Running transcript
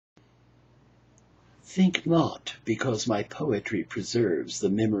Think not, because my poetry preserves the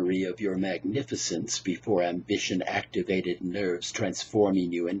memory of your magnificence before ambition-activated nerves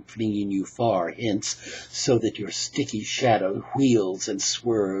transforming you and flinging you far hence, so that your sticky shadow wheels and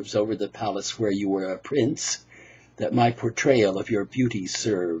swerves over the palace where you were a prince, that my portrayal of your beauty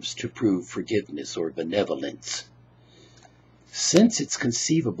serves to prove forgiveness or benevolence. Since it's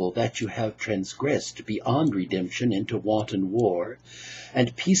conceivable that you have transgressed beyond redemption into wanton war,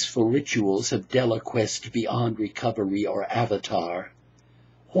 and peaceful rituals have deliquesced beyond recovery or avatar,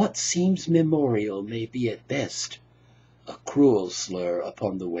 what seems memorial may be at best a cruel slur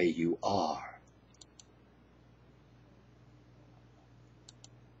upon the way you are.